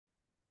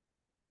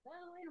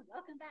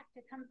Welcome back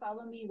to Come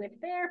Follow Me with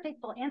Fair,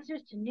 Faithful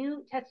Answers to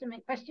New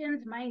Testament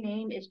Questions. My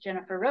name is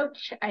Jennifer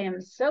Roach. I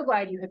am so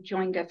glad you have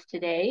joined us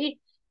today.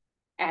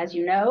 As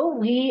you know,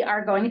 we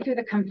are going through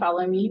the Come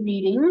Follow Me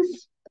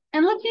readings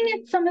and looking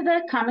at some of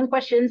the common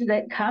questions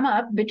that come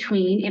up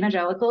between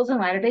evangelicals and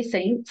Latter-day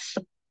Saints,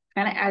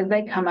 kind of as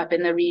they come up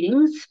in the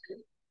readings.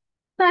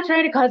 Not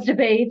trying to cause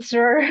debates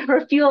or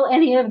fuel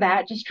any of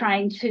that, just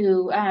trying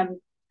to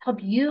help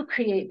you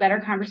create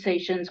better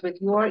conversations with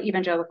your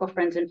evangelical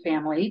friends and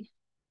family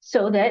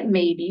so that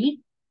maybe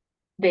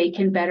they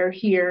can better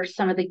hear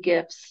some of the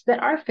gifts that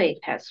our faith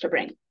has to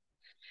bring.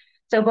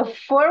 So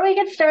before we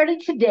get started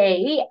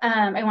today,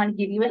 I want to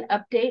give you an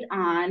update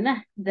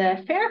on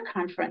the FAIR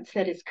conference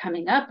that is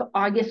coming up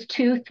August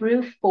 2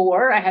 through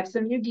 4. I have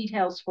some new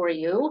details for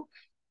you.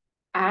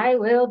 I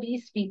will be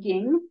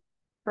speaking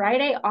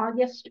Friday,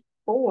 August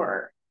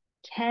 4,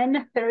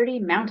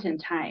 10:30 Mountain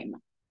Time.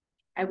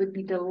 I would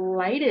be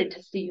delighted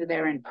to see you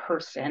there in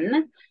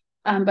person.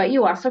 But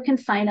you also can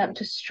sign up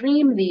to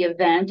stream the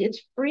event.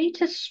 It's free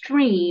to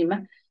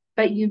stream,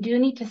 but you do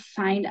need to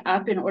sign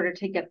up in order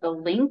to get the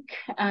link.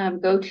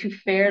 Go to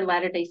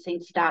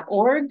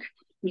fairlatterdaysaints.org.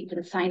 You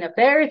can sign up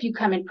there. If you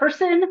come in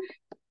person,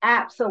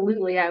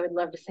 absolutely, I would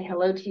love to say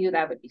hello to you.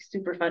 That would be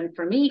super fun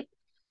for me.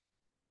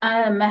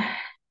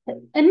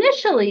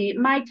 Initially,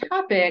 my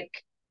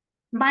topic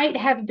might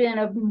have been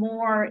of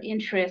more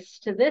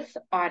interest to this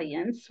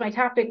audience. My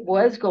topic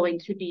was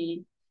going to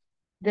be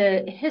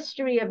the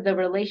history of the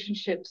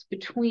relationships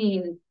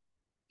between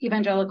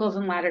evangelicals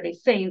and Latter-day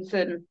Saints.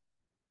 And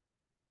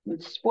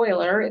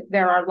spoiler,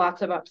 there are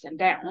lots of ups and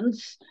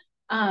downs.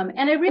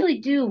 And I really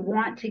do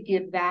want to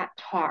give that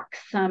talk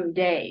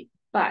someday.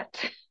 But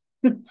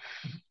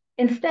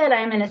instead,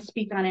 I'm going to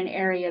speak on an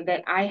area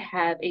that I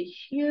have a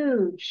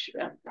huge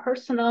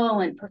personal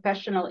and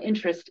professional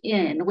interest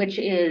in, which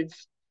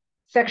is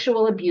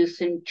sexual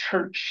abuse in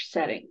church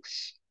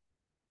settings.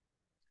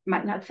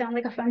 Might not sound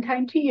like a fun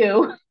time to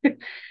you, but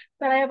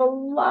I have a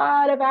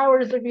lot of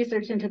hours of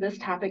research into this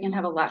topic and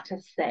have a lot to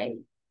say.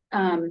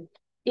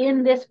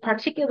 In this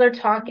particular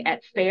talk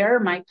at FAIR,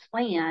 my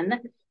plan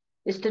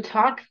is to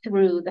talk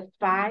through the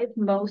 5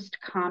 most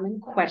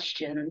common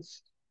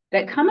questions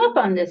that come up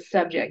on this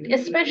subject,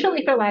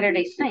 especially for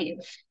Latter-day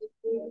Saints.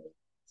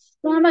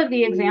 Some of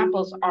the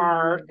examples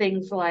are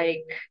things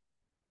like,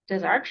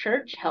 does our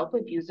church help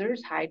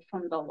abusers hide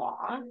from the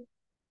law?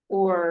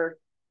 Or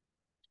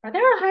are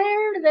there a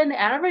higher than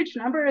average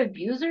number of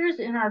abusers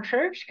in our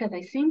church? Because I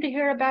seem to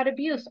hear about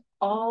abuse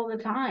all the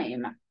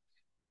time.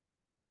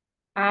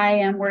 I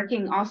am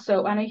working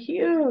also on a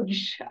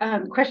huge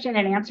question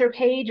and answer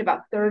page,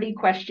 about 30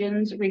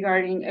 questions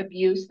regarding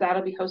abuse.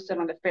 That'll be hosted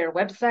on the FAIR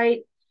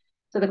website.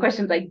 So the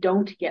questions I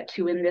don't get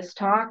to in this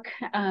talk,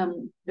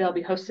 they'll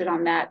be hosted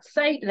on that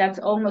site. That's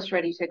almost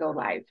ready to go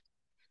live.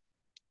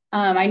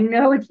 I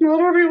know it's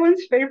not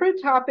everyone's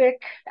favorite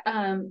topic,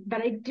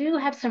 but I do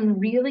have some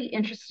really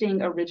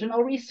interesting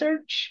original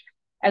research,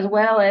 as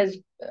well as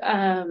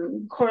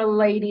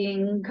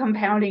correlating,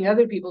 compounding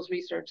other people's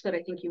research that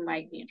I think you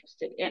might be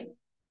interested in.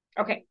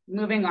 Okay,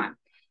 moving on.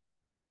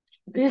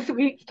 This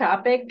week's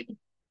topic,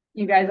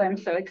 you guys, I'm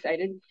so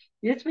excited.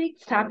 This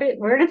week's topic,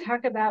 we're going to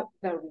talk about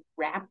the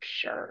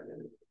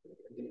rapture.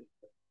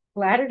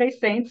 Latter-day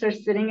Saints are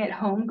sitting at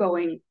home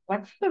going,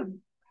 what's the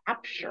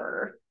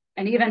rapture?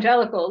 And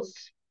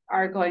evangelicals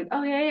are going,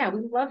 oh, yeah,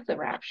 we love the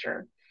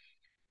rapture.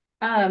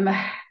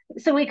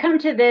 So we come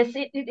to this,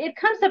 it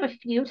comes up a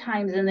few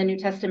times in the New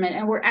Testament,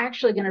 and we're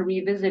actually going to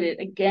revisit it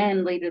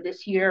again later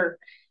this year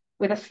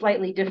with a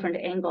slightly different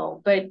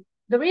angle. But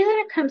the reason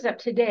it comes up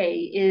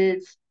today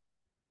is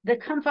the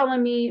Come Follow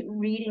Me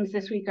readings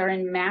this week are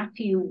in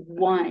Matthew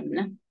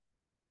 1.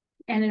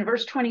 And in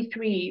verse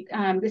 23,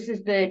 this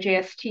is the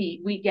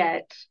JST, we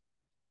get,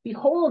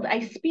 behold, I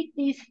speak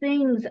these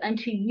things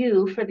unto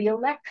you for the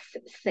elect's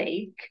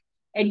sake,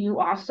 and you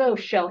also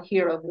shall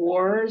hear of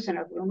wars and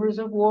of rumors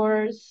of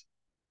wars.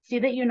 See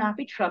that you not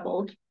be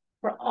troubled,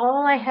 for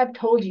all I have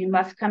told you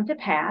must come to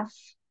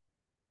pass,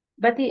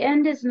 but the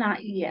end is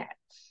not yet.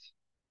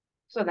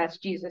 So that's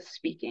Jesus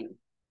speaking.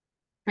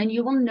 And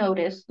you will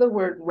notice the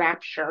word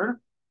rapture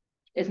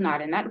is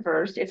not in that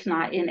verse. It's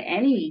not in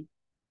any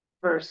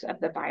verse of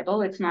the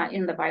Bible. It's not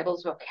in the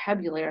Bible's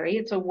vocabulary.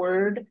 It's a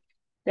word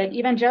that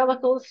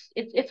evangelicals,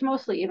 it's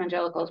mostly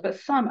evangelicals, but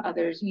some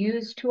others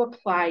use to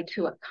apply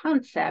to a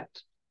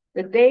concept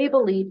that they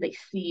believe they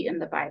see in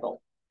the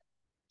Bible.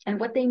 And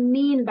what they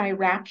mean by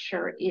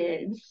rapture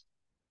is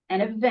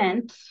an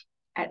event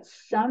at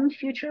some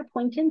future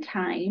point in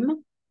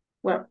time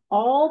where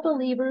all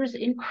believers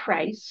in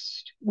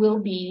Christ will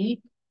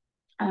be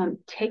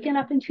taken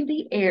up into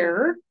the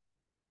air.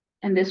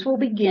 And this will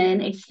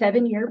begin a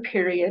 7-year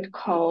period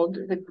called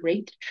the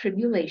Great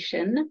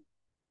Tribulation,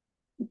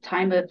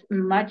 time of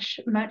much,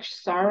 much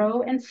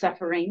sorrow and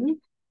suffering.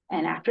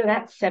 And after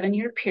that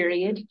 7-year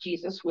period,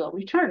 Jesus will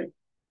return.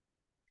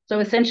 So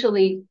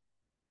essentially,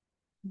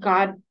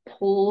 God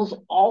pulls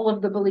all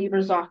of the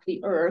believers off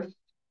the earth,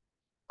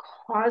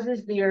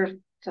 causes the earth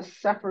to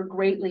suffer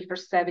greatly for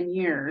 7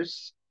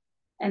 years,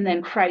 and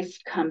then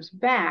Christ comes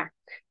back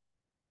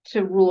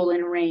to rule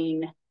and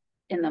reign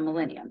in the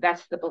millennium.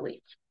 That's the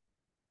belief.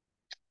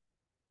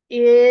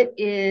 It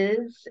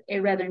is a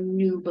rather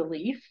new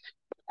belief.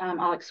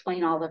 I'll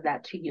explain all of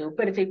that to you,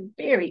 but it's a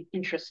very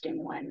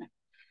interesting one.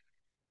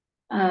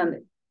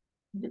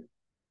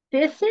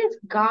 This is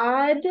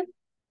God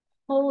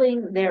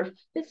pulling their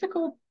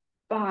physical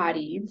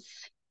bodies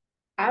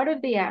out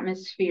of the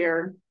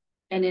atmosphere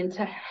and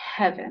into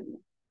heaven.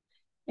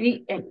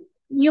 And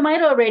you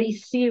might already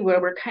see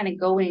where we're kind of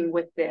going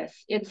with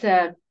this. It's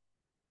a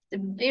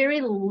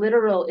very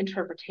literal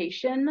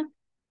interpretation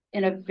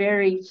in a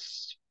very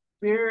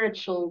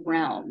spiritual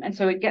realm. And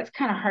so it gets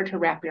kind of hard to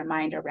wrap your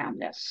mind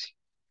around this.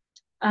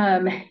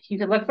 You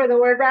can look for the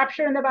word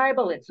rapture in the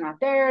Bible. It's not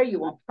there. You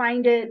won't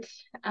find it.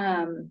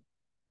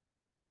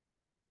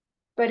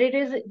 But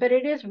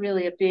it is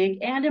really a big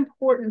and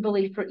important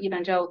belief for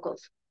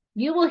evangelicals.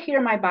 You will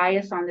hear my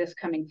bias on this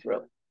coming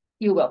through.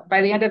 You will.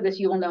 By the end of this,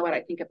 you will know what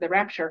I think of the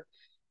rapture.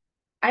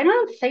 I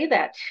don't say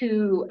that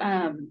to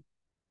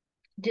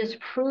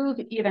disprove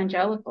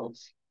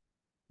evangelicals.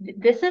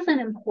 This is an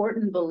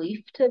important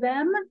belief to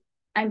them.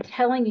 I'm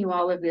telling you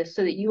all of this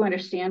so that you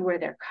understand where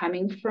they're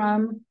coming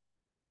from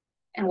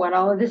and what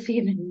all of this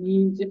even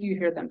means if you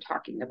hear them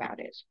talking about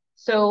it.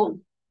 So,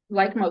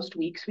 like most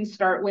weeks, we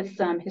start with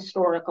some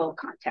historical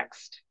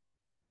context.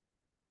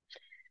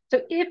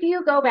 So if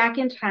you go back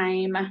in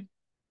time,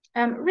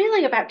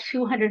 really about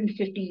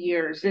 250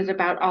 years is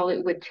about all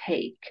it would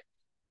take,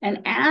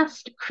 and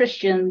asked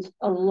Christians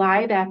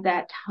alive at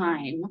that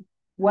time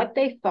what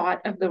they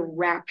thought of the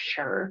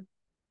rapture,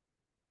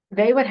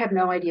 they would have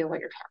no idea what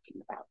you're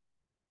talking about.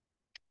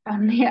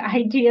 The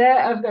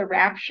idea of the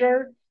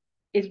rapture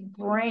is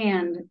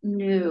brand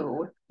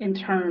new in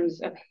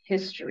terms of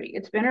history.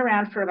 It's been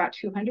around for about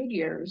 200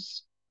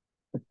 years,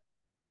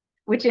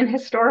 which in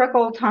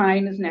historical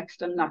time is next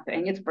to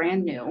nothing. It's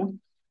brand new.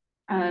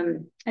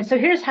 And so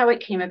here's how it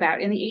came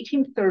about. In the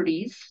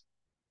 1830s,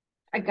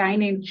 a guy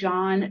named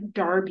John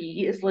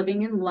Darby is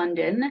living in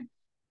London.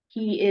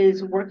 He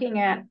is working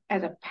as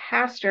a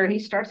pastor. He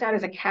starts out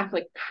as a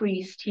Catholic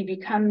priest. He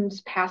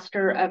becomes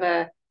pastor of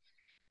a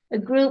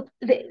group.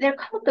 They're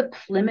called the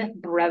Plymouth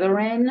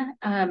Brethren.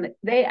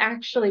 They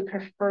actually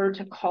prefer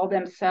to call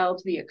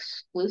themselves the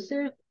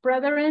Exclusive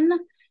Brethren.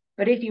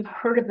 But if you've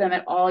heard of them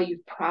at all,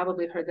 you've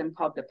probably heard them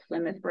called the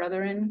Plymouth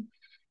Brethren.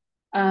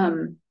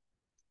 And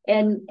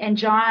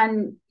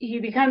John,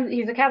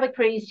 he's a Catholic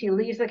priest. He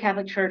leaves the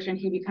Catholic Church and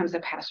he becomes a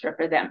pastor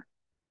for them.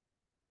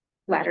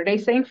 Latter-day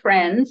Saint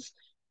friends.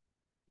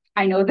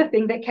 I know the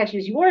thing that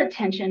catches your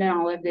attention in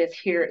all of this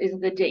here is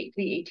the date,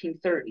 the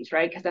 1830s,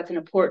 right? Because that's an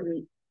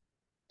important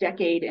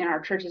decade in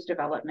our church's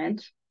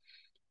development.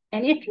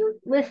 And if you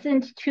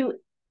listened to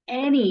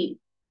any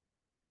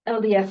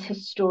LDS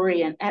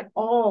historian at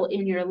all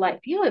in your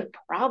life, you have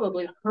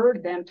probably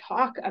heard them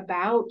talk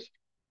about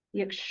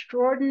the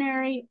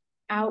extraordinary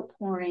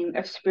outpouring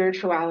of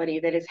spirituality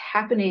that is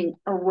happening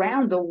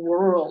around the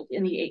world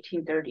in the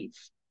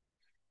 1830s.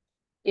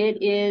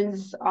 It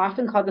is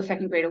often called the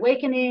Second Great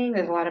Awakening.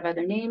 There's a lot of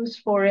other names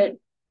for it.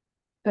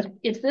 But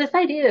it's this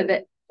idea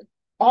that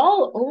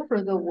all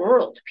over the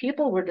world,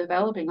 people were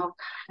developing all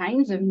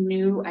kinds of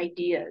new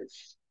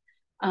ideas.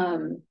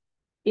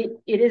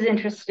 It is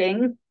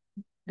interesting,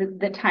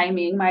 the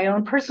timing. My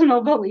own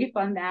personal belief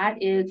on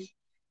that is,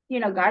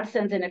 God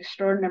sends an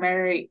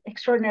extraordinary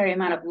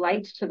amount of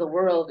light to the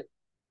world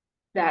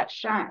that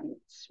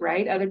shines,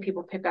 right? Other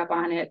people pick up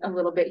on it a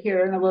little bit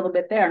here and a little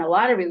bit there. And a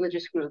lot of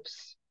religious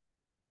groups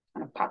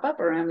kind of pop up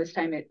around this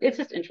time. It's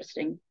just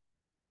interesting.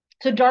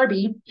 So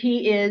Darby,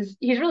 he's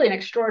really an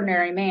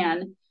extraordinary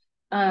man.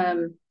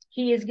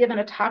 He is given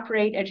a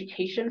top-rate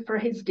education for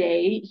his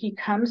day. He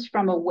comes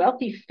from a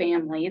wealthy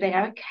family. They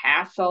have a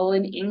castle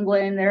in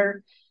England.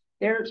 They're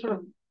sort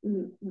of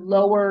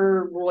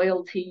lower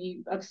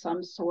royalty of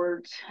some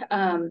sort.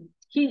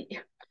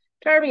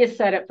 Darby is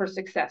set up for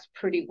success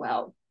pretty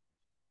well.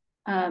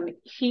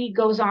 He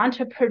goes on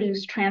to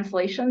produce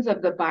translations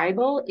of the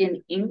Bible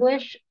in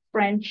English,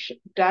 French,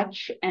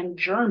 Dutch, and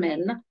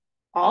German,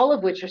 all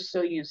of which are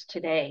still used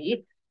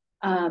today.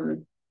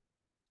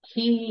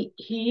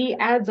 He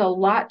adds a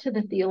lot to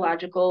the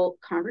theological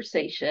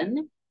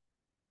conversation.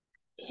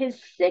 His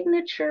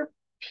signature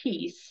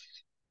piece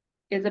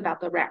is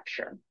about the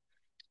rapture.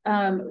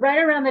 Right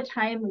around the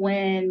time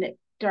when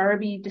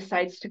Darby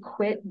decides to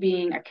quit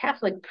being a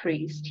Catholic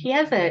priest, he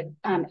has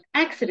an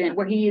accident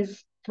where he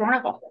is thrown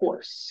off a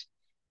horse.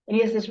 And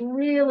he has this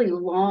really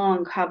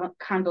long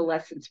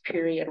convalescence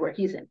period where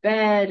he's in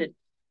bed and,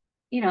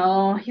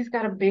 he's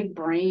got a big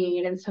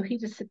brain. And so he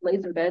just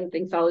lays in bed and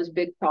thinks all his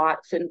big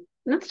thoughts. And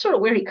that's sort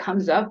of where he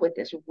comes up with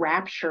this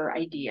rapture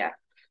idea.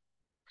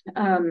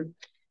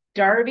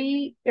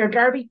 Darby,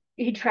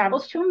 he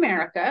travels to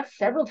America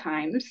several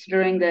times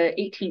during the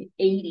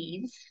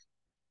 1880s.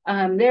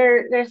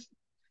 There's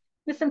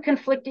some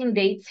conflicting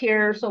dates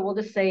here, so we'll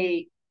just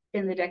say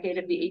in the decade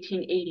of the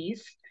 1880s.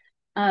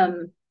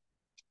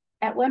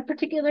 At one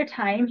particular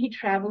time, he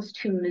travels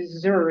to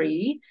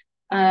Missouri.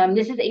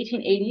 This is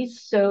 1880s,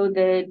 so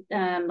the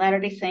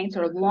Latter-day Saints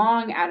are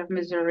long out of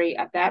Missouri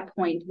at that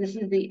point. This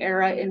is the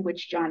era in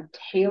which John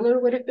Taylor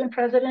would have been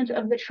president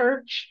of the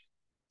church.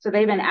 So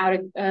they've been out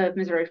of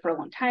Missouri for a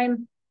long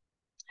time.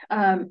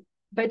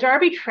 But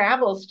Darby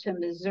travels to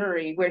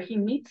Missouri, where he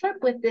meets up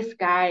with this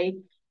guy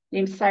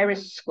named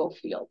Cyrus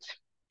Scofield.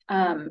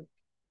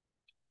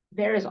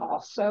 There is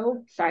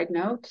also, side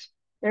note,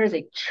 there is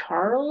a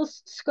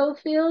Charles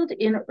Scofield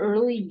in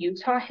early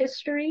Utah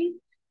history.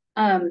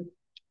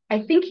 I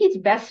think he's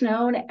best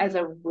known as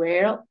a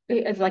railroad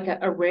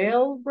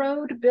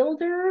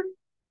builder,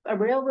 a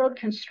railroad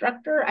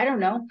constructor. I don't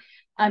know.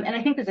 And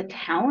I think there's a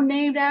town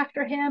named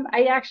after him.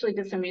 I actually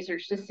did some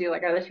research to see,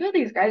 like, are the two of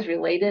these guys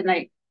related? And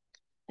I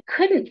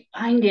couldn't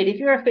find it. If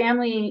you're a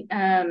family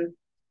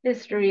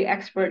history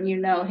expert and you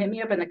know, hit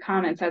me up in the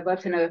comments. I'd love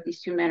to know if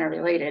these two men are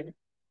related.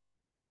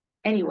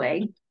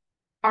 Anyway,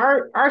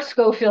 our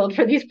Scofield,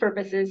 for these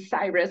purposes,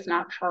 Cyrus,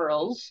 not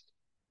Charles,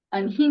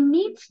 he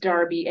meets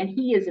Darby and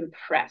he is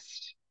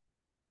impressed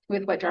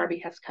with what Darby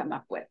has come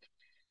up with.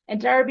 And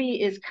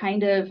Darby is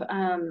kind of,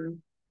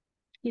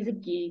 he's a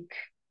geek,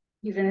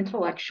 he's an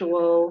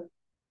intellectual,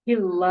 he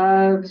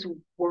loves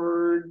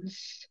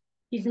words.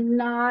 He's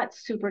not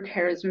super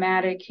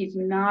charismatic. He's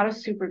not a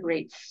super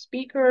great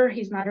speaker.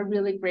 He's not a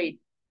really great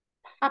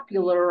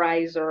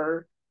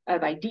popularizer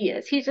of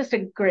ideas. He's just a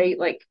great,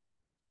 like,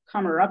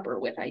 comer-upper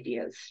with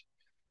ideas.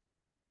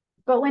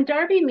 But when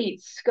Darby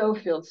meets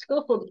Scofield,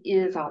 Scofield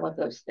is all of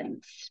those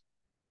things.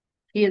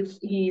 He's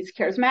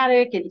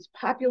charismatic and he's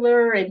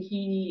popular and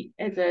he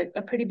is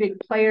a pretty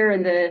big player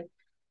in the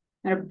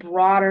kind of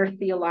broader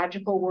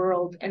theological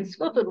world. And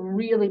Scofield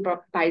really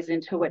buys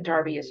into what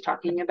Darby is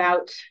talking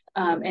about,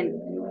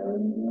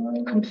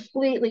 and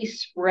completely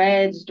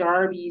spreads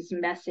Darby's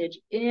message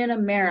in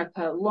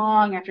America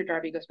long after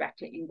Darby goes back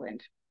to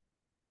England.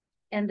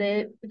 And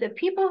the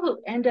people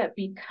who end up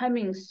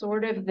becoming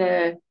sort of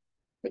the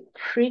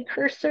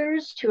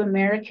precursors to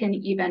American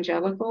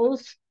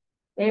evangelicals,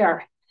 they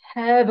are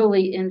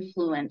heavily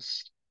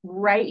influenced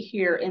right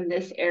here in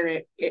this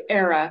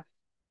era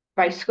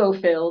by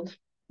Scofield,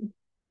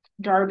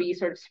 Darby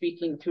sort of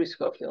speaking through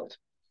Scofield.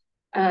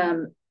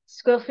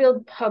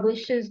 Scofield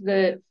publishes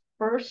the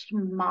first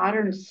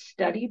modern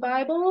study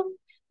Bible.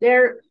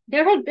 There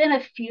had been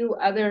a few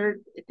other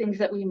things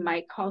that we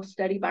might call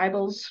study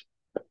Bibles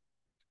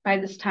by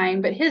this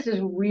time, but his is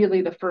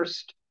really the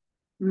first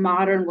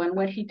modern one.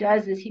 What he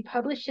does is he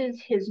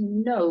publishes his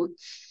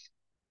notes,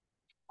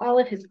 all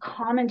of his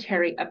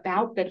commentary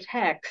about the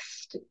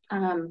text,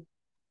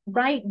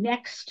 right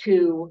next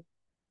to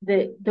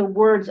the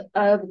words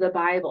of the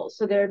Bible.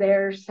 So they're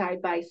there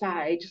side by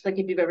side, just like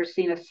if you've ever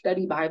seen a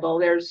study Bible,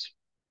 there's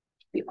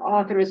the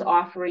author is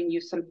offering you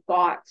some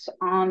thoughts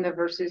on the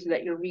verses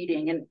that you're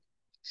reading. And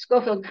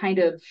Scofield kind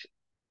of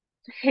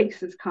takes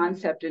this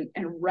concept and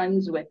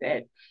runs with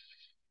it.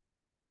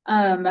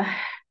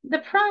 The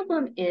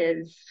problem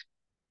is,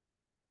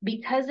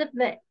 because of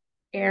the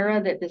era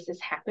that this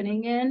is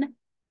happening in,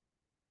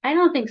 I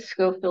don't think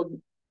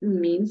Scofield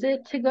means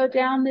it to go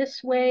down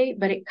this way,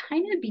 but it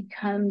kind of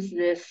becomes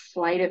this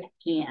sleight of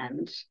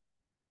hand.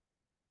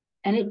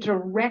 And it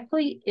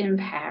directly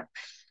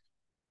impacts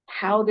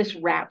how this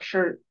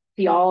rapture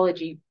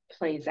theology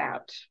plays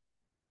out.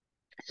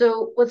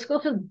 So what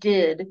Scofield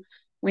did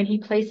when he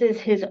places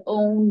his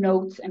own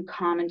notes and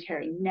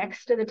commentary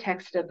next to the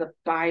text of the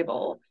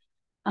Bible,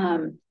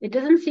 it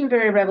doesn't seem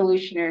very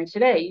revolutionary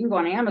today. You can go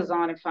on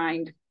Amazon and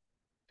find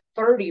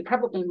 30,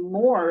 probably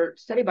more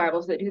study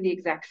Bibles that do the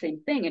exact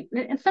same thing.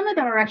 And some of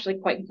them are actually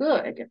quite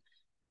good.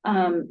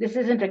 This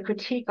isn't a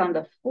critique on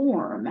the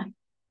form,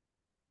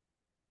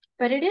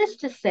 but it is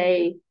to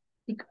say,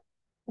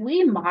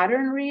 we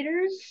modern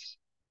readers,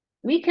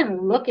 we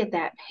can look at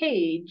that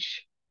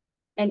page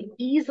and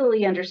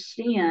easily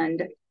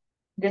understand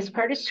this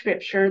part is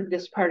scripture,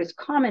 this part is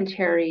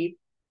commentary.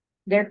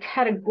 They're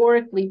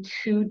categorically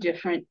two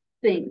different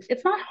things.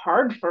 It's not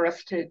hard for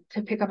us to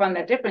pick up on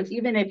that difference,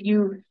 even if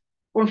you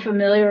weren't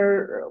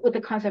familiar with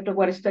the concept of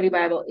what a study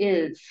Bible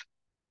is.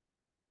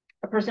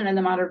 A person in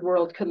the modern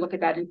world could look at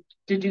that and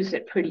deduce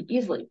it pretty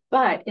easily.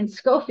 But in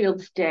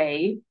Scofield's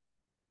day,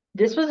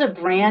 this was a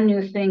brand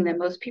new thing that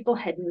most people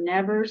had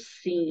never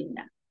seen.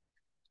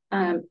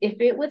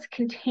 If it was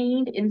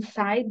contained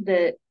inside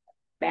the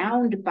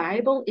bound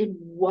Bible, it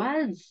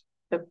was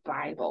the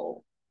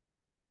Bible.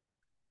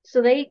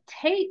 So they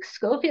take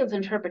Scofield's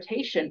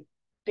interpretation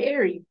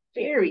very,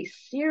 very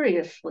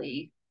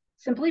seriously,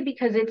 simply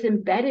because it's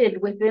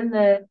embedded within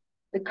the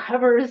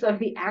covers of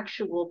the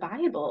actual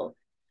Bible.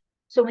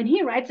 So when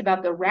he writes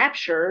about the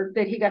rapture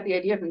that he got the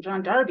idea from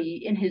John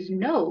Darby in his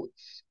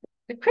notes,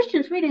 the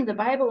Christians reading the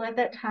Bible at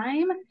that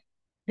time,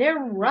 they're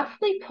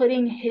roughly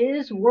putting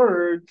his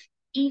words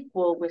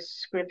equal with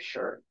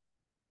scripture.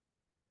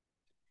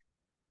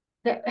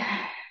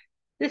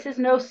 This is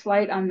no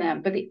slight on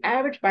them, but the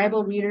average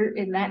Bible reader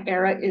in that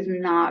era is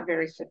not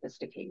very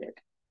sophisticated,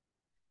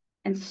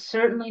 and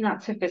certainly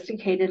not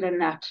sophisticated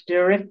enough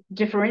to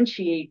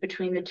differentiate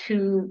between the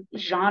two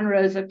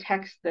genres of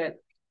text that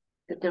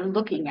they're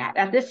looking at.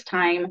 At this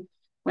time,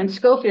 When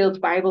Scofield's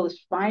Bible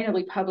is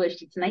finally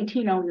published, it's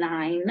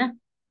 1909,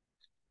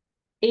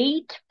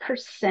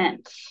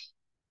 8%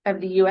 of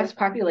the US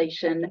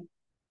population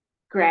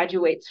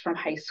graduates from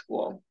high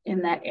school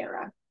in that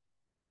era.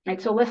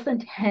 Right? So less than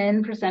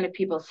 10% of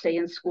people stay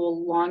in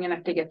school long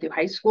enough to get through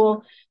high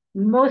school.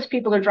 Most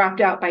people are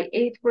dropped out by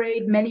 8th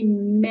grade.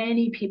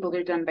 Many people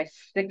are done by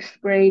 6th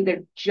grade.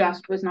 There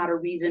just was not a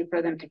reason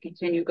for them to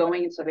continue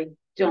going, and so they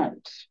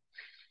don't.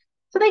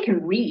 So they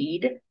can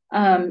read.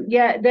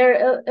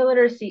 Their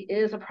illiteracy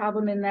is a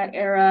problem in that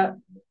era.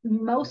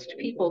 Most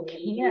people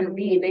can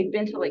read. They've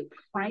been to like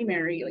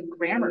primary, like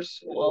grammar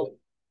school.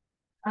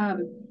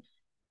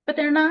 But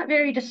they're not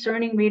very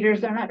discerning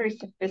readers. They're not very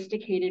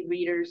sophisticated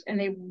readers, and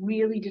they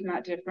really did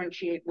not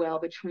differentiate well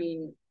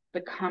between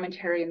the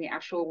commentary and the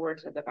actual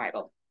words of the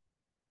Bible.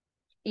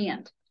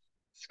 And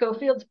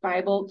Scofield's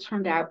Bible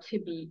turned out to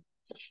be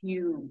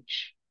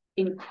huge,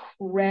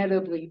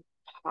 incredibly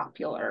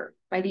popular.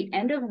 By the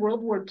end of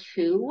World War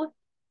II,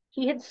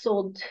 he had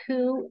sold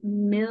 2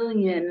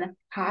 million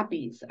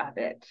copies of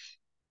it.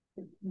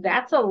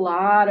 That's a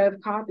lot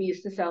of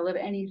copies to sell of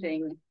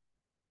anything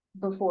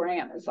before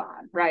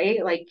Amazon,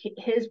 right? Like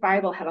his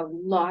Bible had a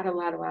lot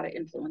of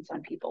influence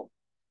on people.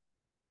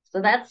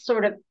 So that's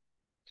sort of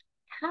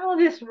how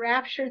this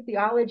rapture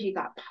theology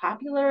got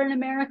popular in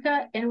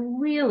America. And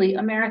really,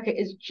 America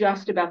is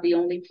just about the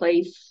only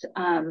place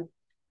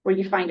where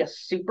you find a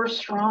super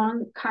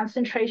strong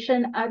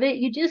concentration of it.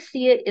 You just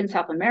see it in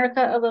South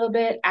America a little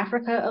bit,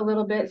 Africa a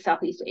little bit,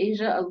 Southeast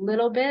Asia a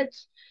little bit,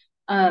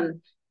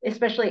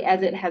 especially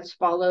as it has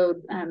followed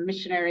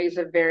missionaries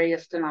of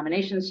various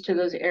denominations to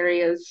those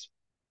areas.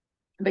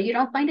 But you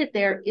don't find it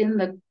there in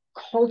the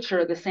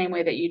culture the same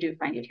way that you do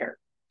find it here.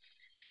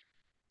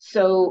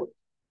 So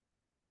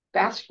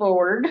fast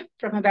forward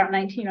from about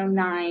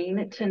 1909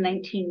 to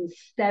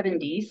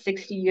 1970,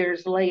 60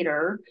 years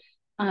later,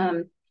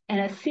 and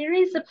a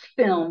series of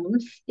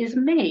films is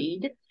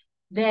made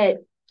that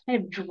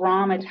kind of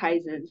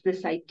dramatizes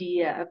this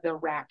idea of the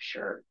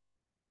rapture.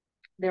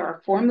 There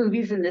are 4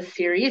 movies in this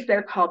series.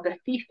 They're called the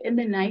Thief in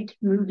the Night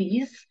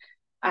movies.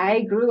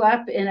 I grew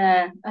up in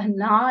a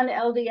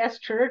non-LDS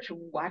church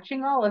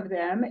watching all of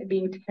them,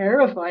 being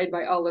terrified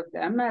by all of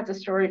them. That's a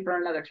story for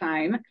another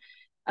time.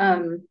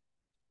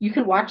 You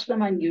can watch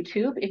them on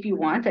YouTube if you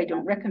want. I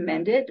don't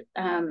recommend it.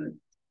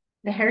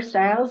 The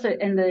hairstyles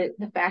and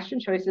the fashion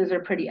choices are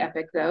pretty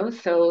epic though.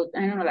 So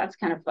I don't know, that's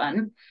kind of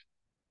fun.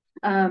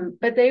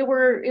 But it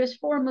was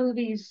 4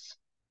 movies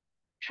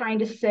trying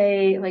to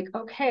say like,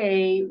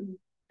 okay,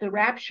 the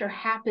rapture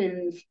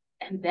happens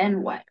and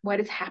then what? What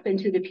has happened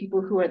to the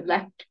people who are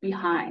left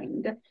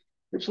behind?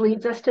 Which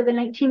leads us to the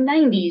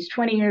 1990s,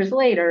 20 years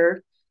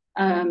later,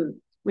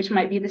 which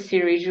might be the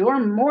series you're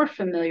more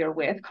familiar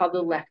with, called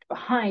the Left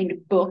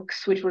Behind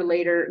books, which were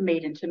later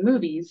made into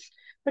movies.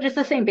 But it's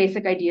the same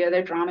basic idea.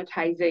 They're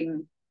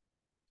dramatizing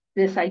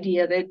this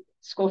idea that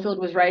Scofield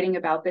was writing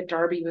about, that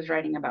Darby was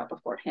writing about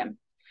before him.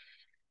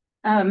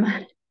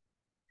 I'll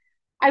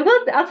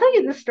tell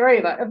you this story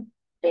about a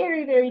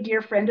very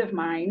dear friend of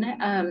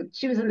mine.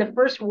 She was in the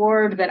first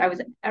ward that I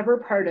was ever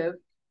part of.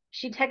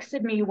 She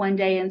texted me one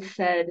day and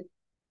said,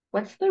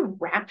 "What's the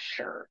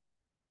rapture?"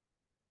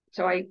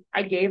 So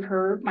I gave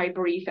her my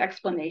brief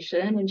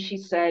explanation, and she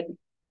said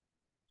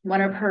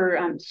one of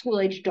her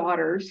school-age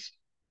daughters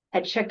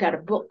had checked out a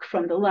book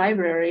from the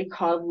library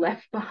called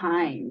Left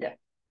Behind.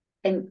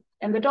 And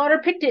the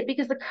daughter picked it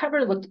because the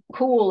cover looked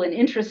cool and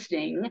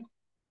interesting.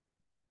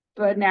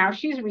 But now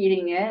she's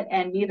reading it,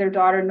 and neither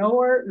daughter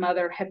nor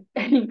mother have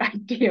any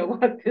idea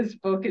what this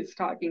book is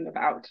talking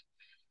about.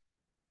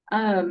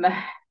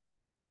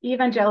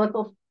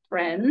 Evangelical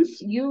friends,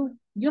 you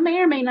may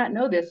or may not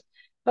know this.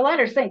 The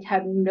Latter-day Saints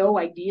have no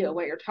idea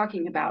what you're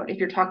talking about if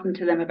you're talking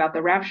to them about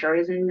the rapture.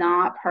 It is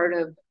not part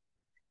of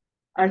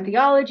our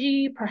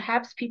theology.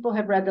 Perhaps people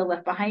have read the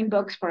Left Behind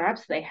books,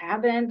 perhaps they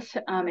haven't.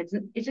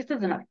 It just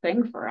isn't a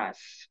thing for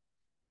us.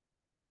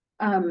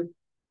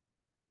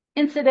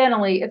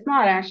 Incidentally, it's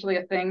not actually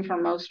a thing for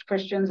most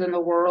Christians in the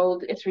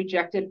world. It's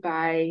rejected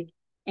by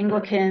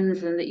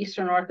Anglicans and the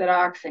Eastern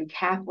Orthodox and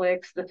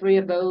Catholics. The 3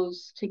 of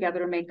those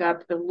together make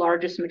up the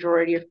largest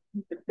majority of,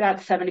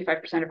 that's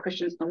 75% of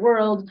Christians in the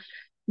world.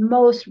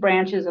 Most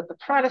branches of the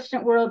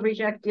Protestant world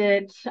reject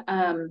it.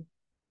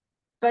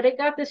 But it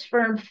got this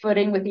firm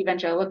footing with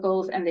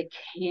evangelicals, and they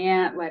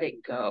can't let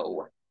it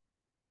go.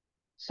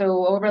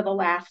 So over the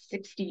last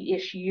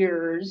 60-ish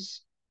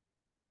years,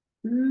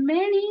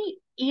 many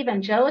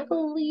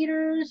evangelical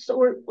leaders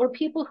or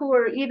people who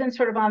are even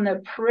sort of on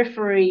the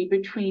periphery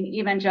between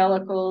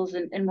evangelicals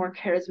and more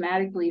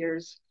charismatic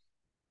leaders,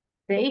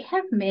 they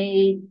have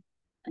made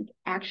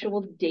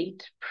actual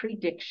date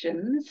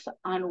predictions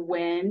on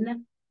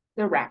when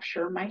the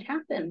rapture might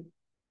happen.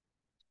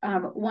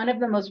 One of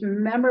the most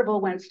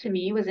memorable ones to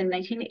me was in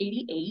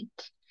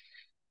 1988.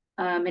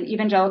 An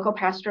evangelical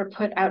pastor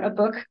put out a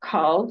book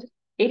called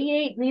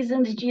 88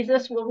 Reasons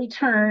Jesus Will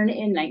Return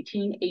in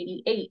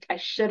 1988. I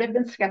should have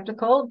been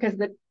skeptical because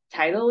the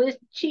title is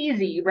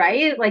cheesy,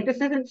 right? Like this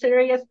isn't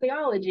serious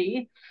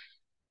theology.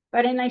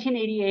 But in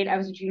 1988, I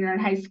was a junior in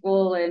high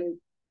school, and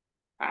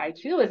I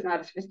too was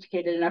not a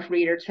sophisticated enough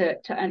reader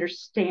to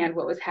understand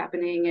what was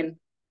happening.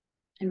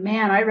 And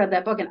man, I read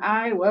that book and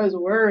I was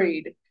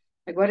worried.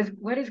 Like,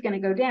 what is going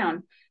to go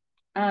down?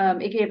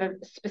 It gave a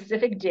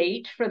specific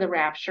date for the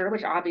rapture,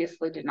 which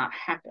obviously did not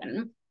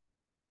happen.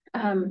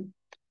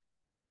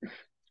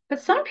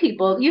 But some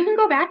people, you can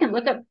go back and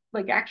look up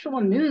like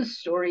actual news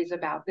stories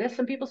about this.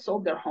 Some people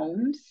sold their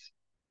homes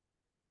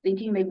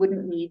thinking they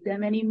wouldn't need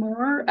them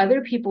anymore.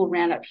 Other people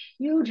ran up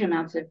huge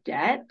amounts of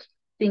debt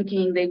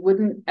thinking they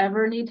wouldn't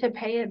ever need to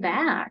pay it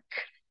back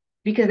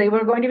because they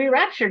were going to be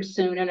raptured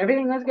soon and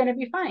everything was going to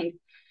be fine.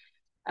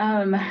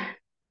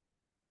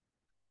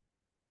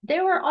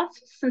 There were also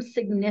some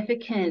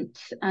significant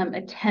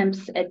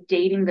attempts at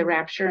dating the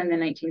rapture in the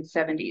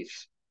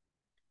 1970s.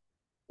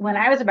 When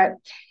I was about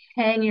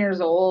 10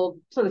 years old,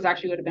 so this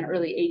actually would have been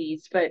early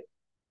 80s, but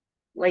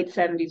late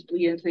 70s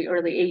bleed into the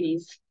early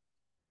 80s,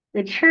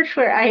 the church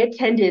where I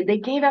attended, they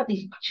gave out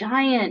these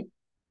giant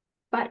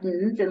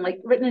buttons and like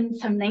written in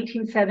some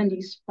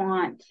 1970s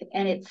font,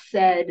 and it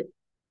said,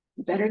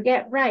 better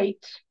get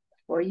right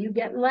or you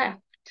get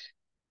left,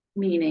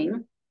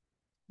 meaning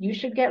you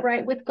should get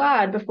right with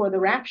God before the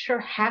rapture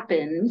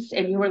happens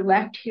and you are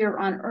left here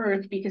on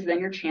earth because then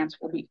your chance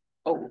will be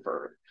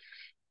over.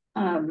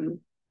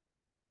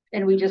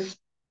 And we just,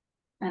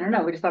 I don't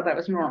know, we just thought that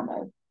was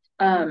normal.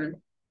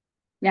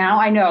 Now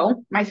I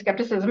know my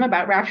skepticism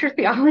about rapture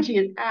theology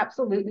is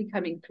absolutely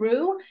coming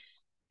through.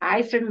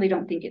 I certainly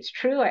don't think it's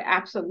true. I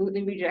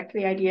absolutely reject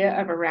the idea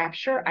of a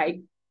rapture.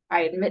 I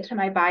admit to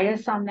my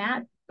bias on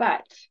that,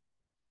 but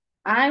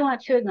I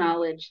want to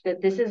acknowledge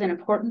that this is an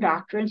important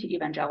doctrine to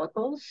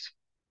evangelicals.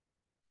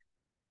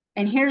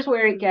 And here's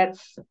where it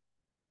gets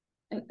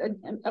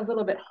a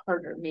little bit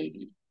harder,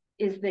 maybe,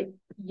 is that,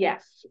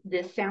 yes,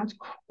 this sounds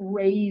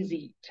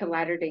crazy to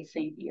Latter-day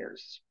Saint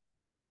ears.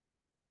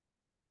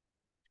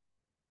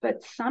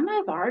 But some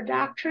of our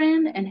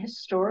doctrine and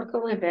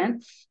historical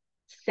events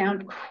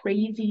sound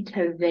crazy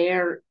to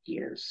their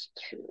ears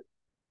too,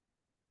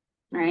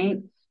 right?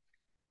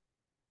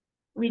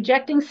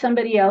 Rejecting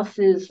somebody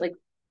else's like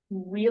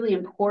really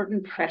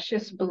important,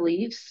 precious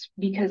beliefs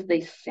because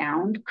they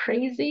sound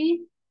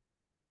crazy,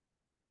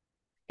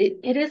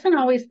 it isn't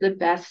always the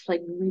best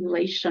like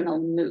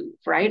relational move,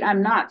 right?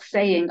 I'm not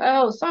saying,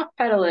 oh, soft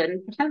pedal it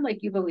and pretend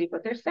like you believe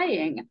what they're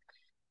saying.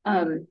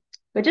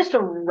 But just to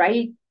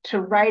write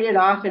it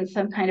off in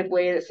some kind of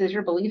way that says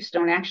your beliefs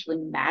don't actually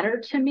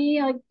matter to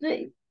me, like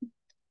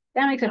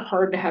that makes it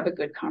hard to have a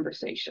good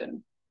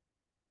conversation.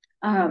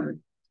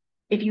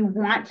 If you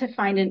want to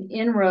find an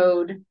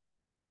inroad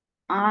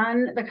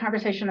on the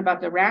conversation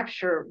about the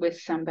rapture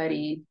with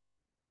somebody,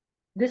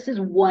 this is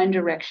one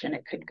direction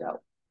it could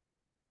go.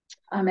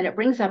 And it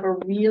brings up a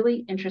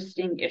really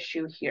interesting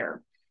issue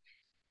here.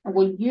 And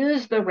we'll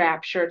use the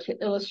rapture to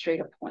illustrate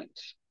a point.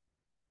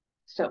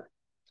 So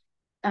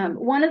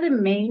one of the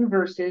main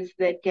verses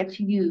that gets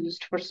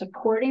used for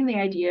supporting the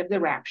idea of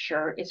the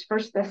rapture is 1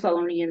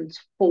 Thessalonians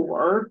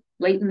 4,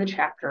 late in the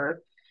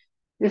chapter.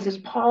 This is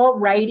Paul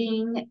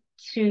writing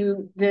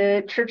to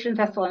the church in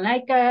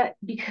Thessalonica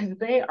because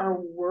they are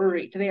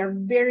worried. They are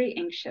very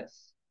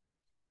anxious.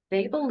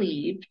 They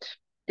believed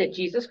that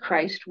Jesus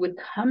Christ would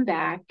come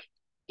back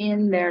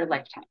in their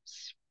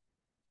lifetimes.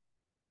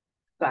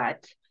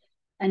 But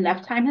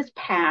enough time has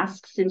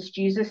passed since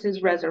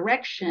Jesus'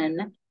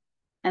 resurrection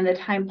and the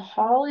time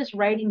Paul is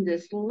writing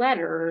this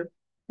letter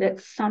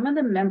that some of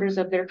the members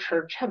of their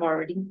church have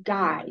already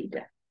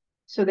died.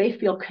 So they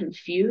feel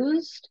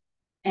confused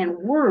and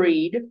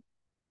worried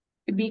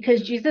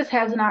because Jesus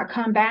has not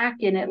come back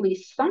in at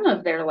least some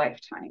of their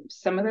lifetimes.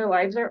 Some of their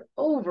lives are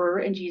over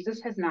and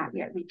Jesus has not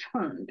yet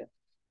returned.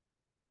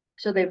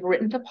 So they've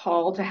written to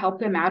Paul to help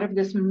them out of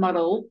this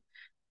muddle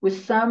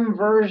with some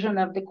version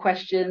of the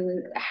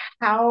question,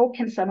 how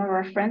can some of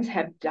our friends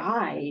have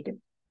died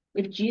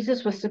if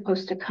Jesus was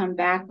supposed to come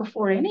back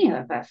before any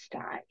of us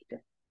died?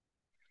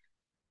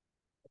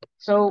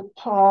 So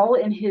Paul,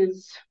 in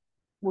his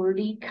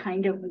wordy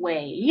kind of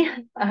way,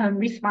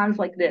 responds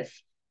like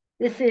this.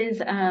 This is,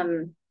 I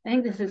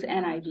think this is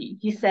NIV.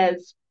 He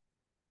says,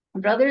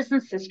 brothers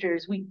and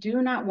sisters, we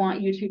do not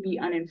want you to be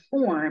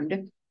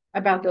uninformed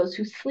about those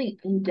who sleep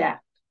in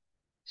death,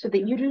 so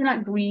that you do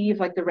not grieve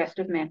like the rest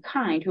of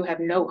mankind who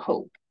have no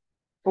hope.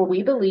 For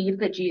we believe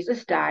that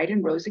Jesus died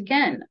and rose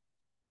again.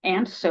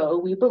 And so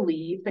we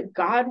believe that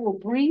God will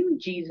bring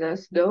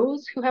Jesus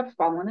those who have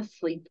fallen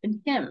asleep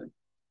in him.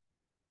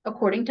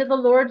 According to the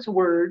Lord's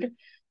word,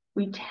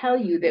 we tell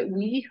you that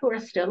we who are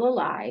still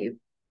alive,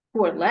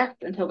 who are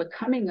left until the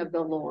coming of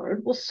the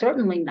Lord, will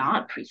certainly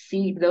not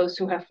precede those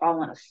who have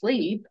fallen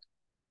asleep.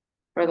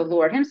 For the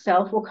Lord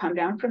himself will come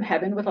down from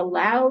heaven with a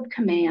loud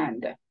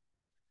command,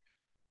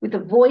 with the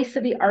voice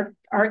of the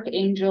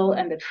archangel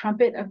and the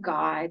trumpet of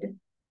God,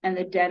 and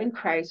the dead in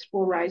Christ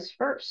will rise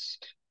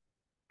first.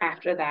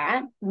 After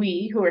that,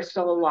 we who are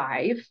still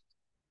alive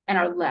and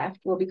are left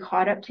will be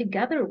caught up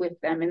together with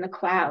them in the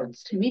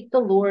clouds to meet the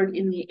Lord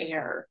in the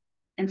air.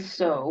 And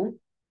so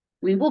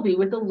we will be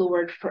with the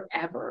Lord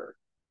forever.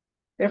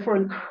 Therefore,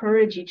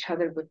 encourage each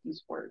other with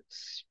these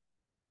words.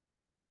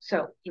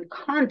 So in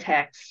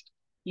context,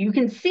 you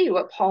can see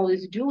what Paul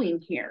is doing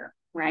here,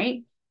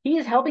 right? He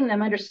is helping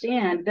them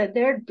understand that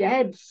their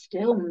dead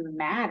still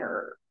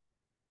matter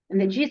and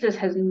that Jesus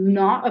has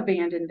not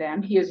abandoned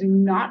them. He has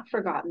not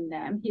forgotten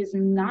them. He has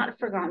not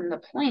forgotten the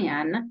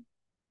plan.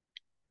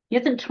 He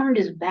hasn't turned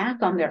his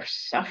back on their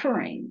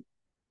suffering.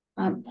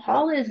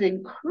 Paul is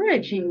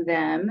encouraging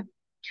them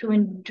to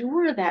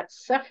endure that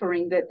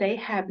suffering that they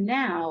have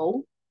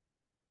now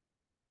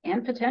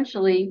and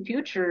potentially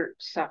future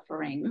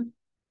suffering,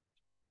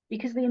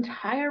 because the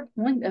entire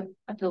point of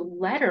the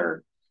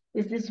letter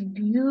is this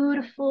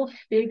beautiful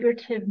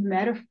figurative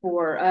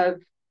metaphor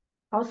of,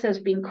 Paul says,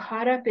 being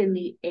caught up in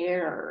the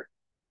air.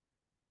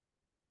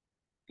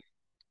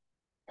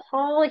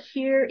 Paul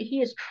here,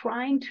 he is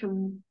trying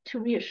to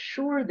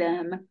reassure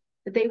them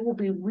that they will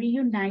be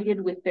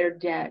reunited with their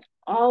dead,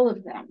 all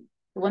of them,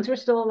 the ones who are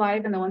still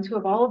alive and the ones who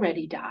have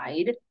already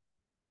died,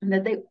 and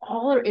that they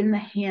all are in the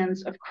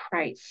hands of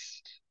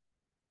Christ.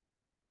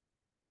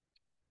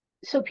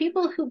 So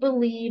people who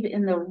believe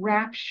in the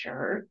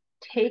rapture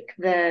take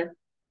the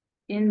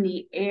in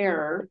the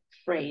air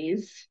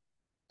phrase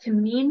to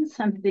mean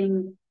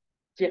something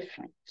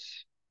different.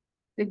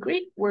 The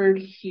Greek word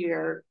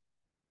here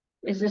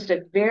is just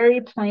a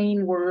very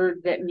plain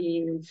word that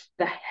means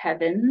the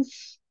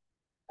heavens,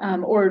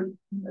 or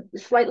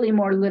slightly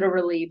more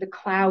literally, the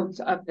clouds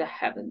of the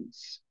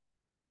heavens.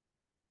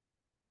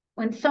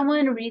 When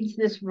someone reads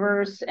this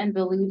verse and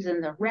believes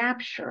in the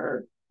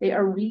rapture, they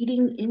are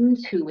reading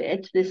into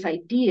it this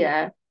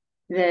idea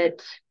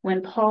that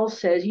when Paul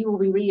says you will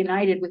be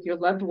reunited with your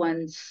loved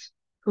ones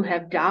who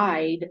have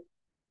died,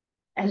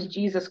 as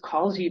Jesus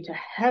calls you to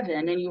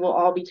heaven and you will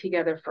all be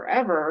together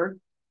forever,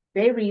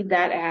 they read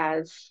that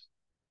as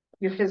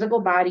your physical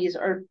bodies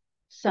are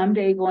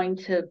someday going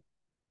to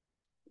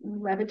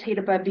levitate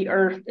above the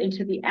earth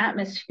into the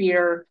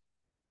atmosphere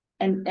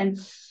and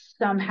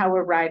somehow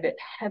arrive at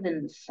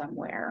heaven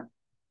somewhere.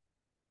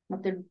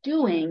 What they're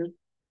doing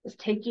is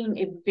taking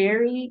a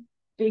very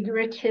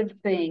figurative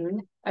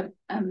thing,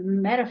 a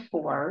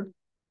metaphor,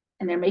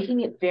 and they're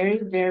making it very,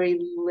 very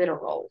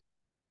literal,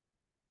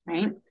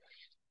 right?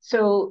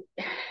 So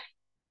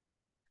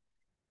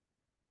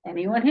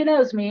anyone who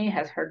knows me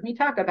has heard me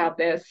talk about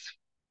this,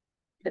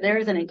 but there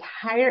is an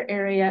entire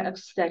area of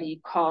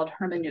study called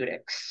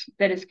hermeneutics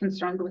that is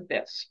concerned with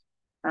this.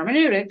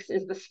 Hermeneutics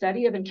is the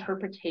study of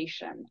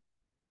interpretation,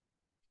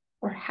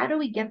 or how do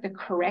we get the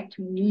correct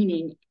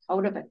meaning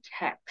out of a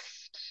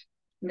text?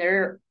 And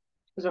there's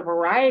a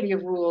variety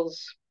of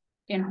rules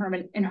in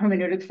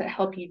hermeneutics that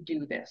help you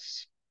do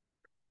this.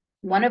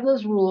 One of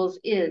those rules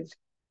is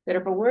that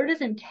if a word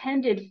is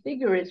intended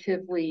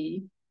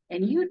figuratively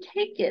and you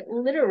take it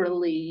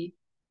literally,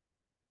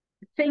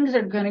 things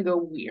are going to go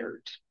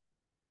weird.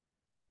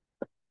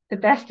 The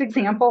best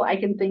example I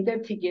can think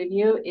of to give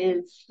you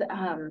is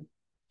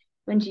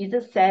when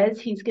Jesus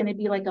says he's going to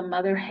be like a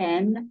mother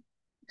hen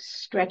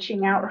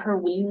stretching out her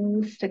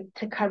wings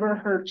to cover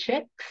her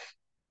chicks.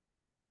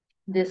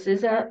 This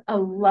is a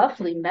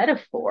lovely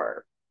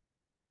metaphor.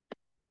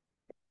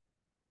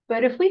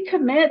 But if we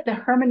commit the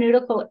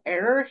hermeneutical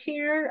error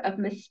here of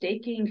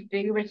mistaking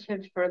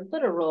figurative for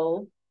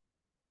literal,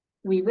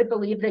 we would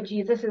believe that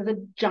Jesus is a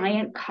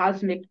giant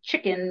cosmic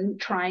chicken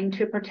trying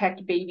to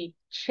protect baby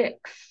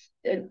chicks,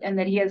 and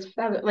that he has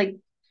feathers. Like,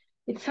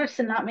 it starts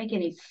to not make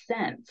any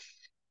sense.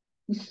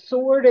 You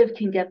sort of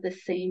can get the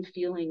same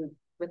feeling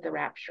with the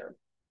rapture.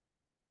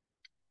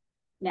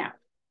 Now,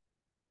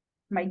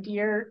 my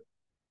dear,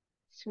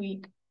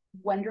 sweet,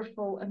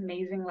 wonderful,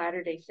 amazing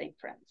Latter-day Saint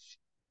friends,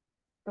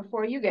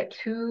 before you get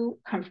too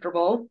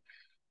comfortable,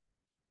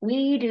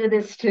 we do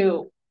this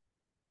too.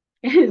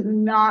 It is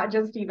not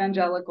just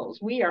evangelicals.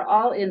 We are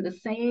all in the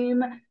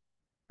same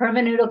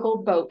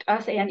hermeneutical boat,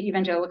 us and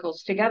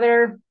evangelicals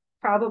together,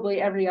 probably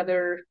every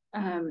other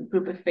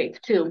group of faith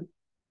too.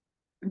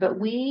 But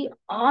we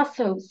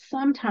also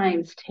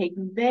sometimes take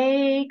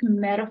vague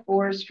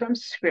metaphors from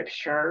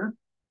scripture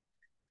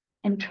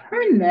and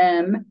turn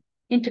them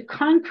into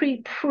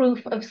concrete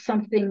proof of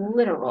something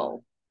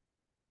literal,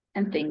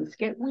 and things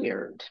get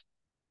weird.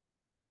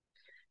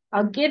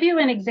 I'll give you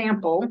an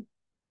example.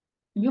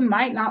 You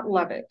might not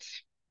love it.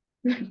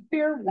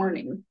 Fair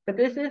warning, but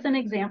this is an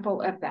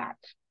example of that.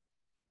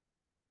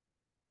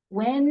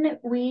 When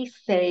we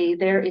say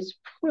there is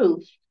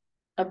proof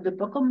of the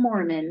Book of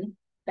Mormon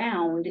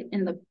found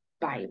in the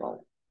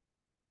Bible.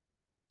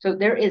 So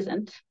there's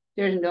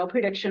no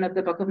prediction of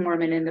the Book of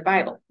Mormon in the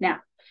Bible. Now,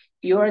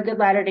 if you're a good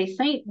Latter-day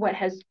Saint, what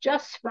has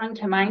just sprung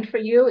to mind for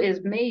you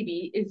is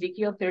maybe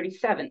Ezekiel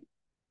 37.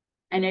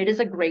 And it is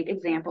a great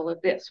example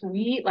of this.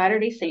 We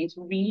Latter-day Saints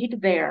read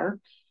there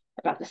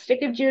about the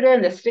stick of Judah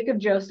and the stick of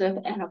Joseph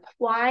and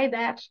apply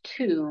that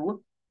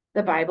to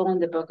the Bible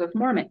and the Book of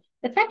Mormon.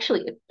 It's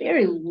actually a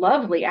very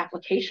lovely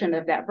application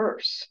of that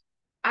verse.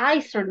 I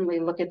certainly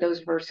look at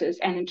those verses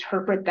and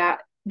interpret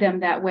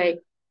them that way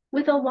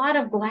with a lot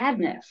of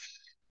gladness.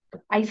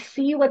 I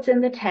see what's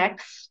in the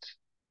text.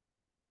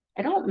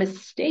 I don't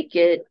mistake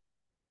it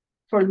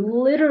for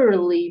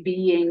literally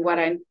being what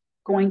I'm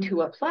going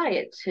to apply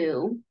it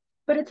to,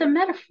 but it's a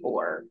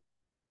metaphor.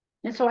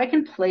 And so I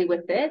can play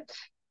with it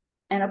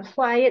and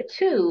apply it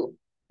to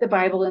the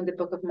Bible and the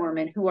Book of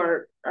Mormon, who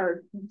are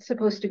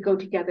supposed to go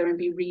together and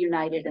be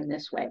reunited in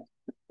this way.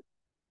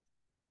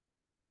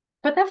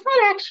 But that's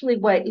not actually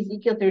what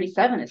Ezekiel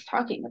 37 is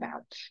talking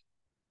about.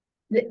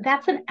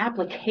 That's an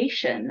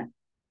application,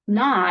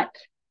 not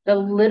the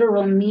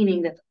literal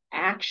meaning that's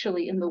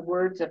actually in the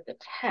words of the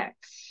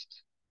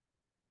text.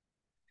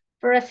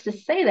 For us to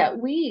say that,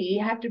 we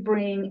have to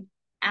bring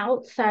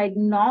outside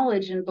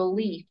knowledge and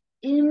belief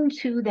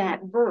into that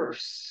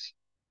verse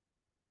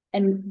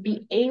and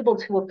be able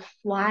to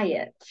apply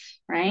it,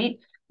 right?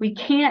 We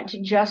can't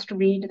just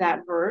read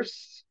that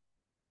verse,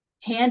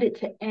 hand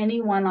it to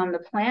anyone on the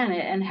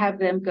planet and have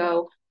them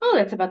go, oh,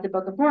 that's about the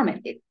Book of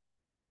Mormon.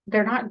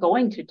 They're not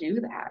going to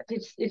do that.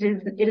 It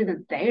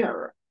isn't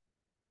there.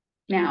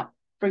 Now,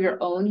 for your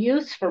own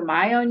use, for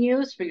my own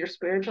use, for your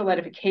spiritual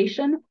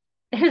edification,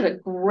 it is a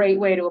great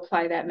way to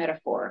apply that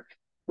metaphor,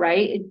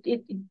 right?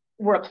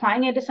 We're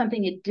applying it to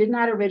something it did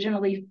not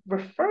originally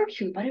refer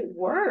to, but it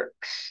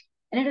works.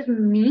 And it has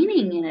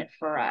meaning in it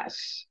for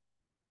us.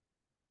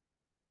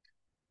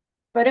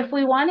 But if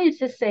we wanted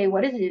to say,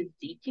 what is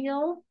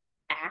Ezekiel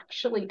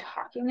actually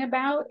talking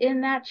about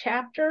in that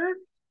chapter?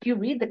 If you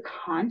read the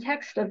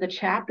context of the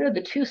chapter,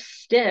 the two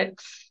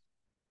sticks,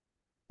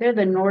 they're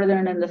the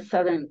northern and the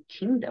southern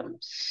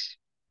kingdoms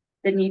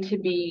that need to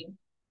be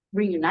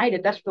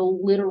reunited. That's the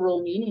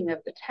literal meaning of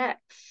the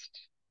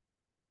text.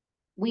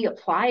 We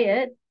apply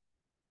it,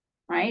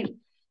 right?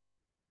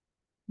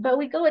 But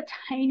we go a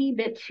tiny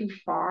bit too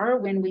far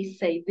when we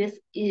say this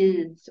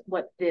is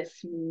what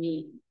this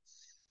means.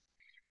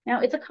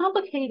 Now it's a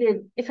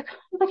complicated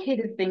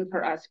thing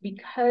for us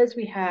because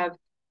we have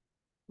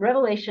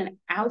revelation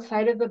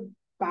outside of the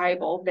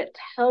Bible that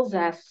tells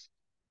us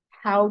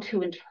how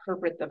to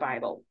interpret the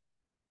Bible,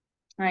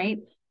 right?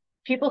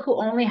 People who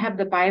only have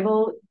the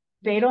Bible,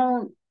 they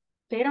don't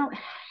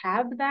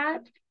have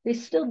that. They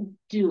still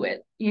do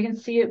it. You can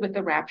see it with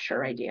the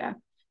rapture idea.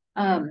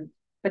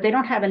 But they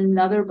don't have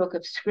another book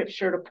of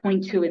scripture to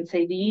point to and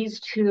say these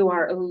two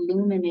are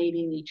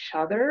illuminating each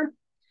other.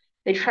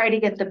 They try to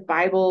get the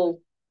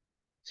Bible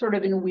sort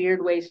of in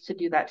weird ways to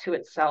do that to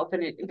itself,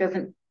 and it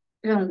doesn't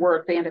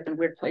work. They end up in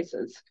weird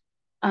places.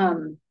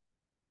 But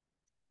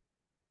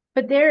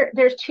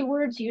there's two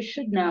words you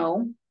should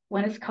know.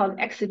 One is called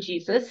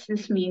exegesis.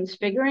 This means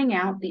figuring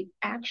out the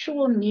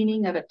actual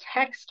meaning of a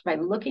text by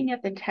looking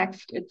at the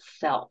text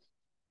itself.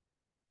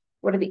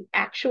 What are the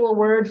actual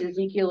words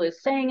Ezekiel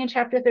is saying in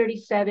chapter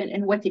 37,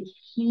 and what did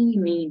he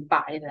mean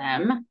by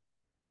them?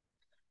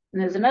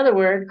 And there's another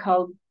word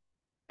called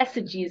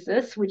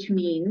eisegesis, which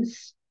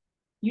means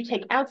you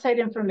take outside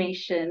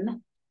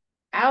information,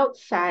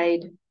 outside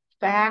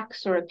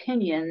facts or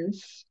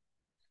opinions,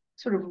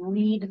 sort of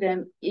read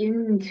them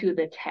into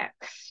the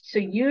text. So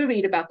you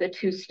read about the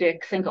two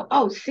sticks and go,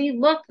 oh, see,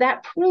 look,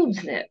 that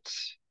proves it.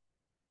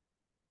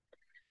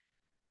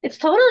 It's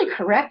totally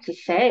correct to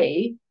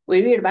say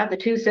we read about the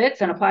two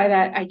sticks and apply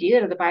that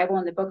idea to the Bible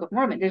and the Book of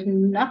Mormon. There's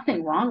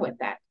nothing wrong with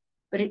that.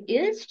 But it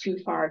is too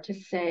far to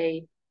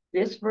say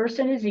this verse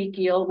in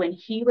Ezekiel, when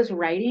he was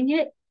writing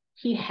it,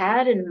 he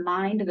had in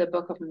mind the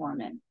Book of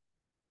Mormon.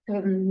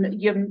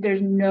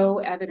 There's no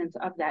evidence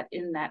of that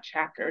in that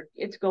chapter.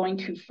 It's going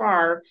too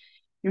far.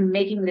 You're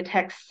making the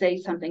text say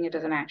something it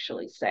doesn't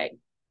actually say.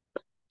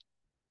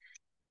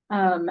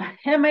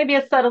 It might be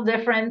a subtle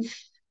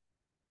difference.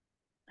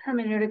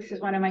 Hermeneutics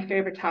is one of my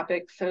favorite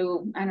topics,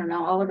 so I don't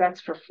know, all of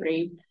that's for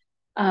free.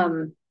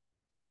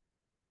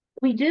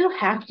 We do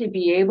have to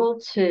be able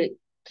to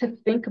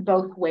think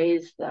both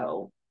ways,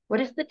 though.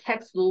 What is the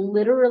text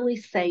literally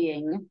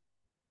saying?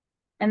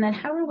 And then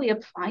how are we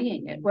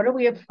applying it? What are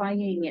we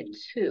applying it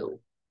to?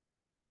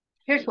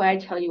 Here's why I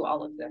tell you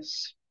all of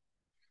this.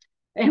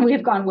 And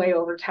we've gone way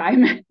over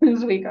time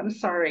this week, I'm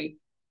sorry.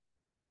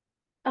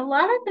 A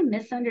lot of the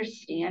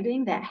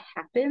misunderstanding that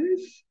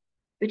happens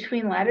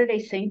between Latter-day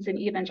Saints and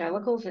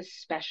evangelicals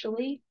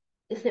especially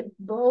is that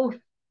both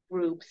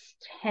groups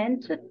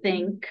tend to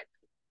think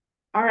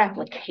our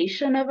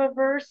application of a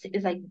verse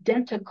is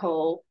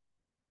identical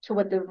to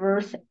what the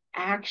verse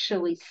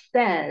actually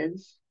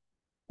says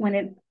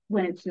when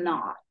it's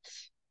not.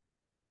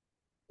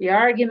 The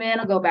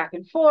argument will go back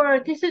and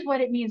forth. This is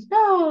what it means.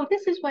 No,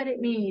 this is what it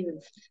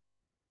means.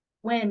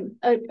 When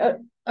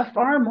a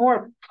far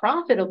more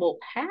profitable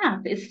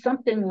path is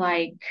something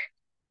like,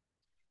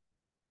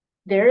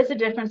 there is a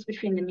difference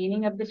between the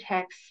meaning of the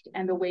text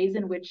and the ways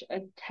in which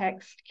a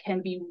text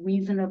can be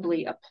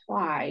reasonably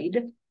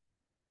applied.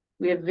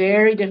 We have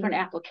very different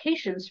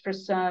applications for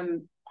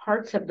some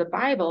parts of the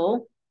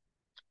Bible.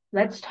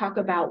 Let's talk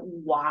about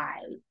why.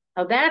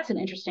 Now, that's an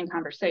interesting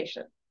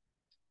conversation.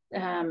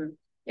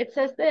 It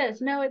says this,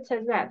 no, it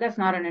says that. That's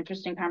not an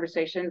interesting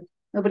conversation.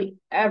 Nobody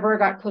ever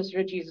got closer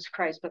to Jesus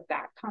Christ with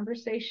that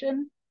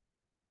conversation.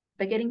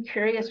 But getting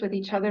curious with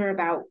each other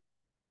about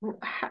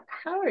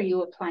how are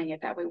you applying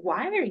it that way?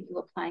 Why are you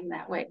applying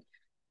that way?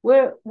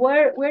 Where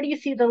do you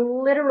see the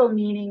literal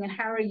meaning, and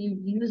how are you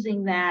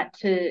using that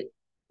to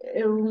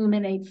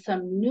illuminate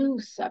some new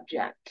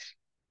subject?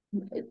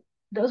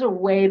 those are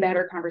way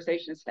better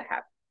conversations to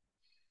have.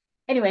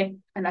 Anyway,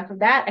 enough of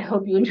that. I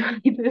hope you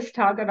enjoyed this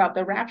talk about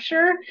the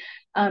rapture.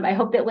 I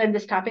hope that when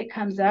this topic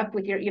comes up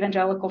with your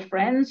evangelical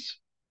friends,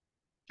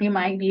 you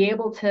might be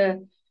able to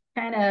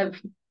kind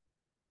of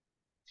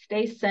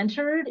stay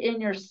centered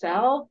in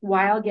yourself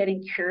while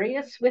getting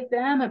curious with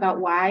them about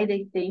why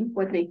they think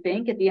what they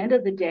think. At the end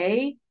of the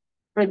day,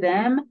 for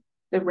them,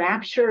 the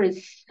rapture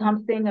is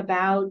something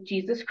about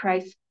Jesus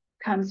Christ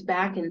comes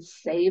back and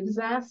saves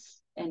us.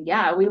 And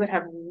yeah, we would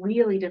have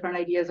really different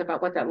ideas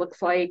about what that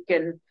looks like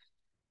and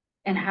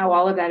how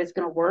all of that is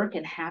going to work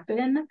and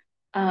happen.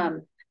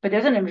 But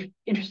there's an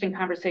interesting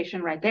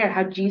conversation right there,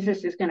 how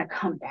Jesus is going to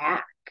come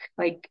back.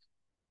 Like,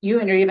 you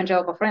and your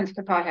evangelical friends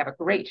could probably have a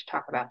great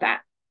talk about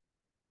that.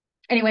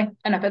 Anyway,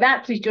 enough of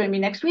that. Please join me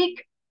next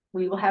week.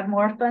 We will have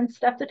more fun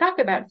stuff to talk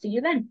about. See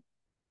you then.